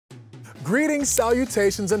Greetings,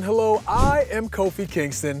 salutations, and hello. I am Kofi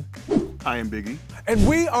Kingston. I am Biggie. And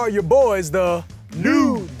we are your boys, the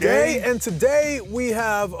New Day. And today we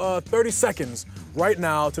have 30 seconds right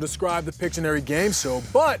now to describe the Pictionary game show.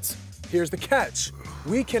 But here's the catch.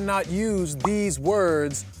 We cannot use these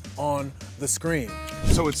words on the screen.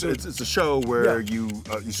 So it's a show where you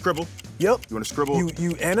scribble. Yep. You want to scribble.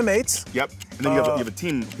 You animate. Yep. And then you have a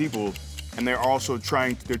team of people, and they're also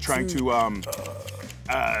trying to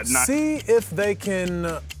see if they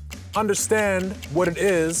can understand what it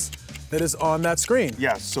is that is on that screen.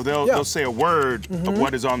 Yes. So they'll say a word of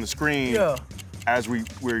what is on the screen. Yeah. As we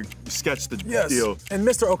sketch the deal. And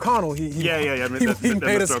Mr. O'Connell, he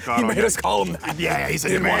made us call him that. Yeah, he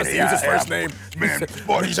said, he didn't want us to use his first name. Man,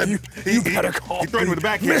 boy, he said, you better call he threw me with the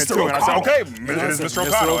backhand Mr. too, and I said, okay, it is Mr.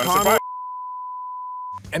 O'Connell.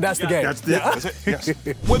 And that's the game. That's it. Yes.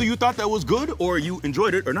 Whether you thought that was good or you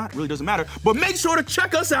enjoyed it or not really doesn't matter. But make sure to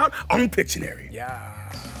check us out on Pictionary. Yeah.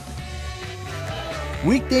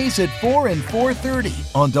 Weekdays at 4 and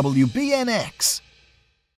 4:30 on WBNX.